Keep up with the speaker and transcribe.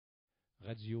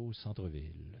Radio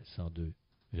Centre-Ville,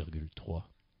 102,3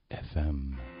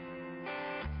 FM.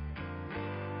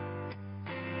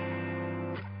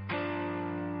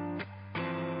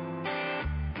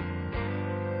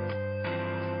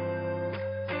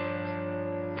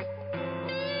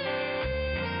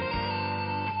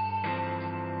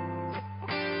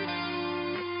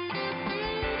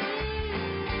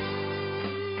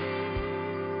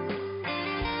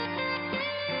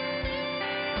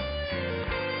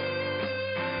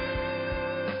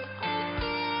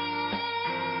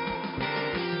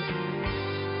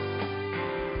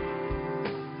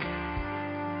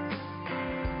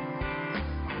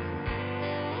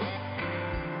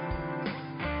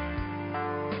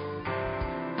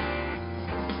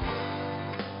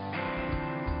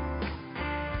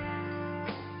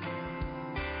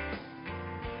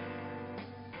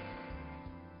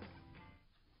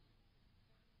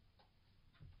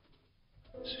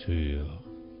 Sur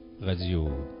Radio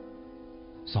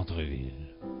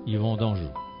Centre-Ville, Yvon d'Anjou.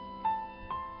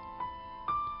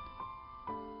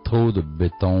 Trop de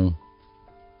béton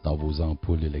dans vos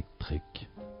ampoules électriques.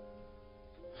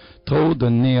 Trop de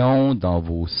néons dans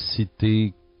vos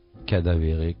cités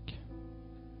cadavériques.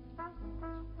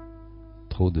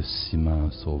 Trop de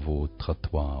ciment sur vos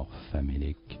trottoirs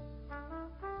faméliques.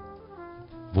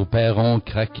 Vos perrons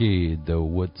craqués de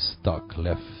Woodstock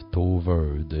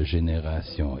leftover de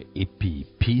génération hippie,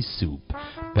 pea soup,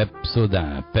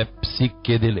 pepsodent,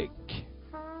 psychédélique.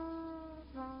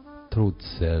 Trop de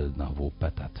sel dans vos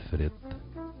patates frites,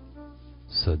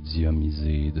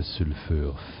 sodiumisées de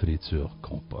sulfure friture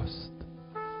compost.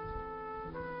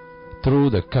 Trop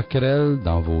de coquerelles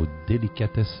dans vos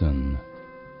délicatessen.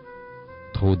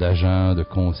 Trop d'agents de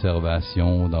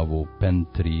conservation dans vos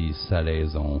pentries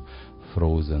salaisons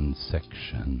frozen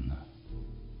section.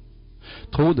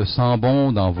 Trop de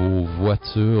sambon dans vos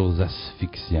voitures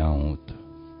asphyxiantes.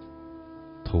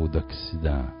 Trop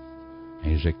d'oxydants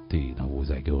injectés dans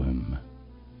vos agrumes,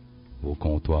 vos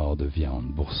comptoirs de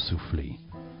viande boursouflés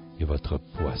et votre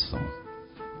poisson.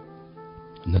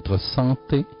 Notre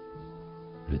santé,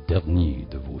 le dernier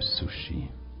de vos sushis.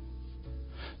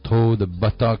 Trop de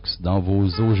botox dans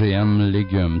vos OGM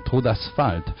légumes, trop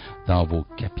d'asphalte dans vos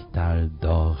capitales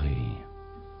dorées,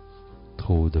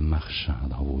 trop de marchands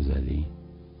dans vos allées,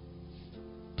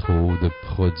 trop de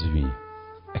produits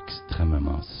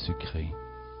extrêmement sucrés,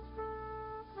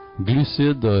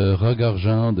 glucides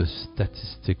regorgeant de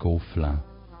statistiques au flanc,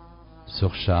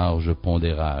 surcharge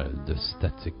pondérale de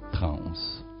statiques trans,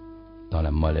 dans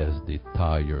la mollesse des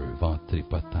tailleurs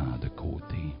ventripotents de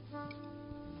côté.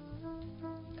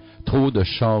 Trop de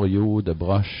chariots, de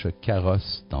broches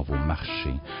carrosses dans vos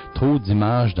marchés. Trop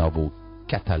d'images dans vos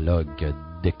catalogues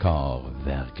décors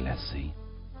verglacés.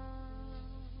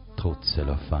 Trop de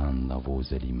cellophane dans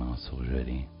vos aliments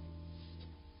surgelés.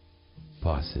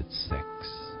 Pas assez de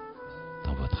sexe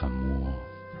dans votre amour.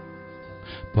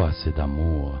 Pas assez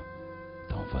d'amour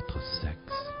dans votre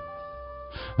sexe.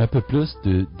 Un peu plus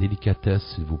de délicatesse,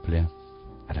 s'il vous plaît,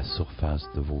 à la surface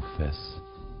de vos fesses.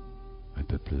 Un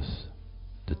peu plus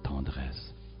de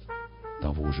tendresse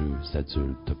dans vos jeux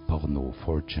adultes porno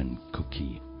fortune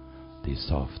cookie des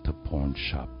soft porn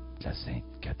shops de la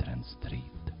Sainte-Catherine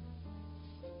Street.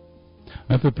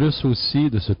 Un peu plus aussi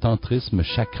de ce tantrisme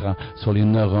chakra sur les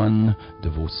neurones de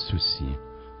vos soucis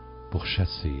pour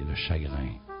chasser le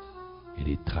chagrin et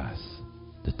les traces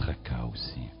de tracas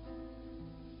aussi.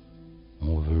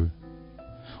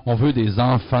 On veut des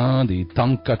enfants, des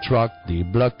Tonka trucks, des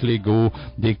blocs Lego,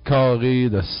 des carrés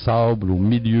de sable au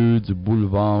milieu du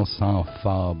boulevard sans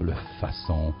fable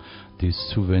façon, des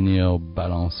souvenirs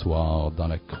balançoires dans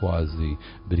la croisée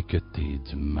briquetée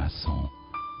du maçon,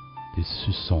 des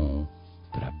suçons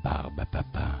de la barbe à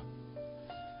papa.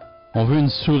 On veut une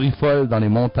souris folle dans les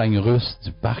montagnes russes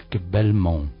du parc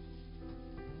Belmont.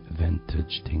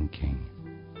 Vintage thinking,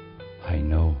 I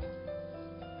know.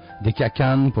 Des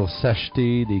cacanes pour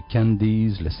s'acheter des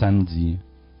candies le samedi.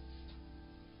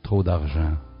 Trop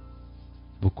d'argent,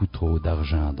 beaucoup trop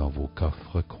d'argent dans vos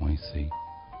coffres coincés.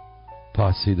 Pas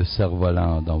assez de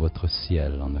cerfs-volants dans votre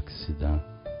ciel en Occident.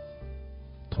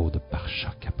 Trop de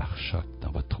pare-chocs à pare-chocs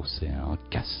dans votre océan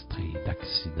castré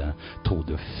d'accidents. Trop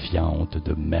de fientes,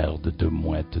 de merde, de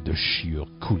mouettes, de chiures,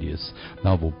 coulisses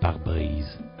dans vos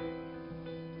pare-brises.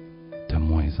 De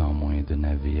moins en moins de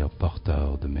navires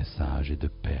porteurs de messages et de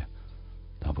paix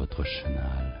dans votre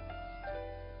chenal.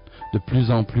 De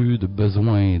plus en plus de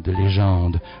besoins, de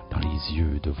légendes dans les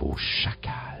yeux de vos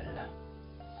chacals.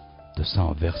 De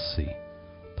sang versé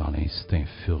dans l'instinct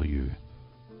furieux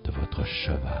de votre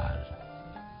cheval.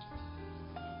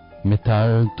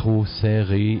 Métal trop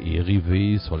serré et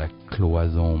rivé sur la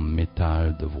cloison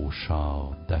métal de vos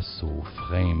chars d'assaut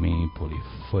frémés pour les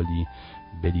folies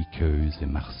belliqueuses et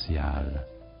martiales.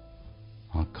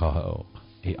 Encore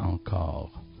et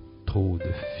encore, trop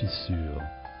de fissures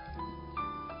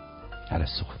à la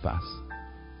surface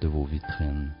de vos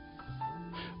vitrines.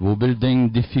 Vos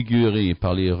buildings défigurés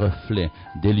par les reflets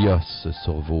d'Hélios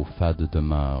sur vos fades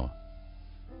demeures.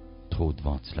 Trop de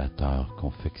ventilateurs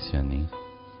confectionnés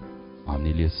en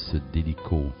hélices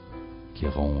d'hélico qui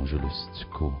rongent le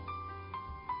stucco.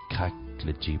 Craque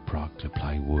le J-Proc, le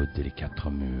plywood et les 4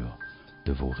 murs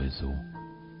de vos réseaux.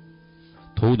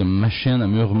 Trop de machines à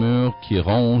murmure qui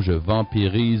rongent,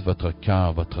 vampirisent votre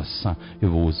cœur, votre sang et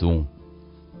vos os.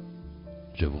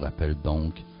 Je vous rappelle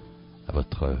donc à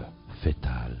votre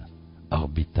fétal,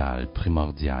 orbital,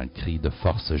 primordial, cri de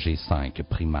force G5,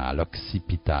 primal,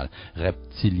 occipital,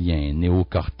 reptilien,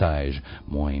 néocortège,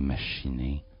 moins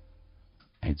machiné,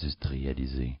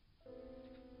 industrialisé,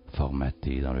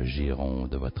 formaté dans le giron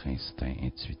de votre instinct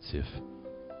intuitif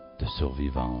de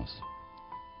survivance,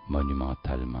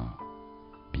 monumentalement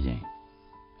bien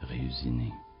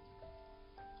réusiné.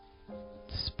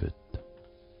 Dispute.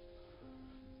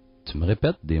 Tu me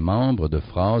répètes des membres de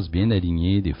phrases bien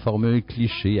alignés, des formules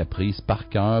clichés apprises par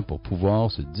cœur pour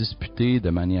pouvoir se disputer de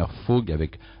manière fougue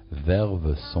avec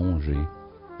verve songée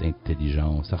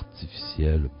d'intelligence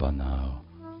artificielle bonheur.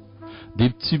 Des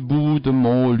petits bouts de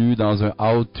mots lus dans un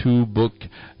how-to book,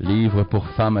 livre pour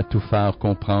femme à tout faire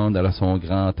comprendre à son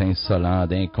grand insolent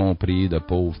d'incompris de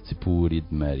pauvres petits pourris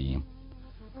de Marie.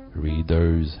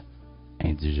 Readers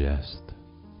indigestes.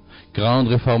 Grande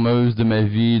réformeuse de ma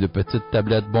vie, de petite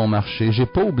tablette bon marché, j'ai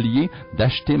pas oublié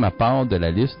d'acheter ma part de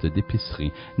la liste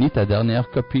d'épicerie, ni ta dernière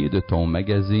copie de ton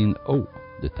magazine O,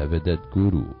 de ta vedette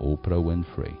gourou, Oprah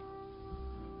Winfrey.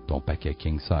 Ton paquet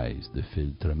king size de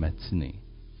filtre matiné.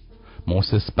 Mon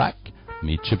 6-pack,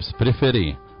 mes chips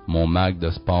préférés, mon mag de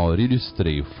sport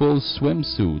illustré, full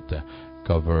swimsuit,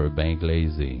 cover bien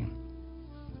glazé.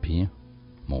 Puis,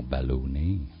 mon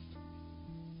ballonné.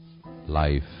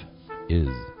 Life is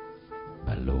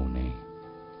ballonné.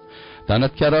 Dans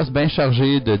notre carrosse bien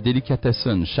chargée de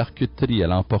délicatessen, charcuterie à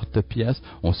l'emporte-pièce,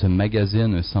 on se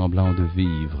magasine un semblant de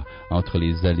vivre entre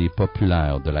les allées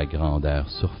populaires de la grande aire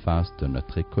surface de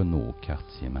notre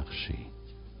écono-quartier-marché.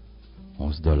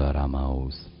 On se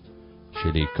doloramaose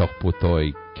chez les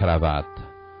corpotoy cravates.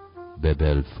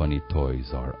 Bebel funny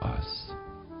toys are us.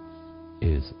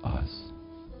 Is us.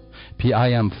 P.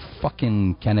 I am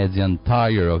fucking Canadian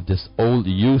tired of this old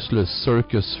useless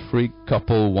circus freak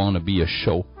couple wanna be a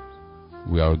show.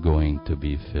 We are going to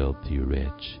be filthy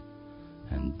rich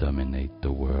and dominate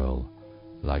the world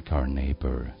like our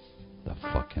neighbor, the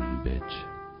fucking bitch.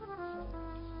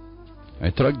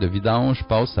 Un truck de vidange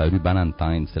passe à la rue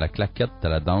Ballantyne. C'est la claquette de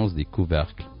la danse des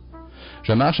couvercles.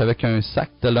 Je marche avec un sac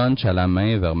de lunch à la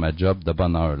main vers ma job de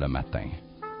bonne heure le matin.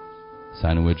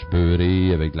 Sandwich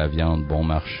beurré avec de la viande bon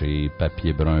marché,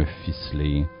 papier brun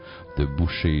ficelé, de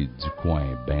boucher du coin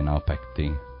bien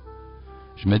empaqueté.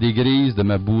 Je me dégrise de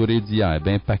ma bourrée d'hier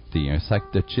bien pactée, un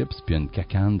sac de chips puis une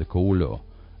cacane de cola.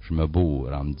 Je me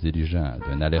bourre en me dirigeant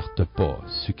d'un alerte pas.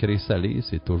 Sucré-salé,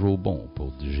 c'est toujours bon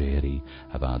pour digérer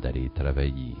avant d'aller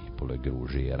travailler pour le gros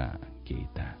gérant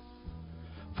Gaétan.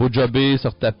 Faut jobber, se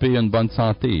retaper une bonne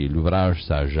santé. L'ouvrage,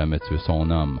 ça a jamais tué son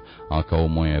homme. Encore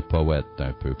moins un poète,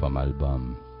 un peu pas mal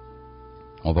bum.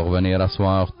 On va revenir à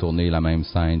soir, tourner la même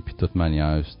scène, puis de toute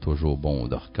manière, c'est toujours bon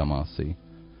de recommencer.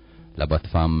 La bonne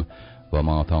femme va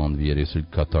m'entendre virer sur le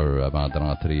cutter avant de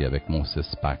rentrer avec mon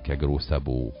 6-pack à gros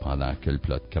sabots pendant que le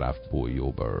plat de craft bouille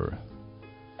au beurre.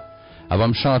 Elle va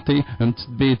me chanter une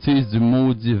petite bêtise du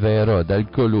maudit Vera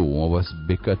d'alcoolo. On va se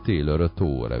bécoter le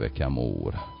retour avec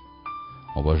amour.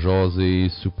 On va jaser,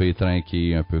 souper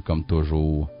tranquille, un peu comme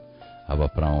toujours. Elle va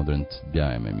prendre une petite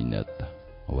bière, ma minette.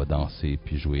 On va danser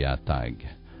puis jouer à tag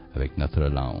avec notre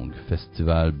langue.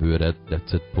 Festival beurette, la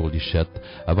petite pourlichette.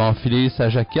 Elle va enfiler sa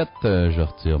jaquette, je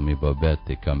retire mes bobettes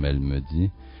et comme elle me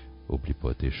dit, oublie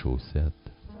pas tes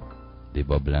chaussettes. Des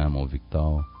bas blancs, mon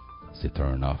Victor, c'est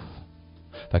turn off.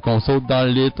 Fait qu'on saute dans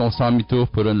le lit, on s'en mi-tour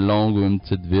pour une longue ou une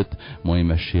petite vite. Moi et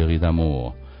ma chérie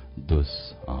d'amour,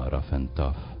 douce en rough and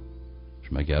tough.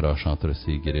 Je me garoche entre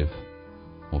ses griffes.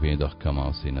 On vient de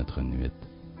recommencer notre nuit.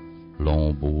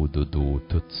 Long beau dodo,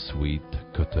 tout sweet,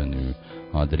 cotonneux,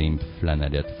 en dream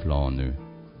flanellette flâneux.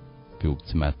 Puis au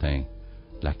petit matin,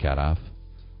 la carafe,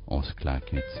 on se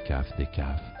claque un petit caf des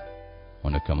cafes.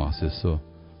 On a commencé ça,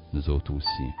 nous autres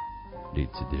aussi, les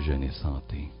petits déjeuners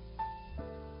santé.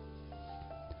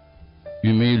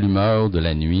 Humer l'humeur de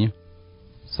la nuit,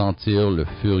 sentir le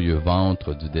furieux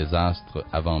ventre du désastre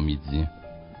avant midi.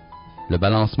 le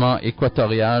balancement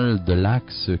équatorial de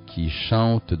l'axe qui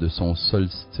chante de son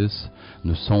solstice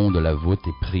nous sonde la voûte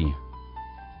et prie.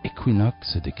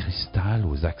 Équinoxe de cristal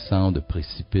aux accents de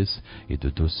précipice et de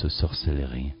douce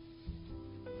sorcellerie.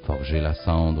 Forger la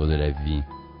cendre de la vie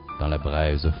dans la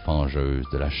braise fangeuse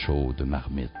de la chaude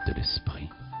marmite de l'esprit.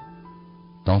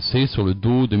 Danser sur le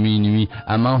dos de minuit,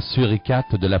 amant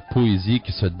suricate de la poésie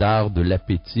qui se darde de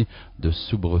l'appétit de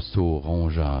soubresauts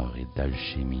rongeurs et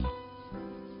d'alchimie.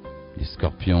 Les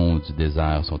scorpions du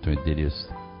désert sont un délice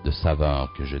de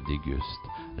saveurs que je déguste,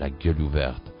 la gueule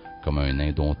ouverte comme un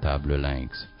indomptable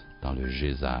lynx dans le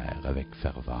geyser avec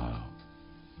ferveur.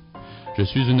 Je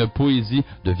suis une poésie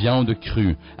de viande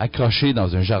crue, accrochée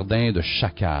dans un jardin de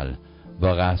chacals,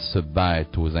 vorace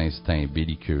bête aux instincts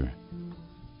belliqueux.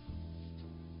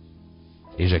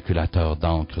 Éjaculateur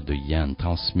d'encre de hyène,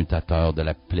 transmutateur de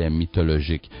la plaie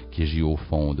mythologique qui gît au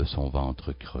fond de son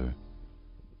ventre creux,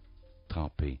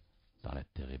 trempé dans la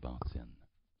térébenthine.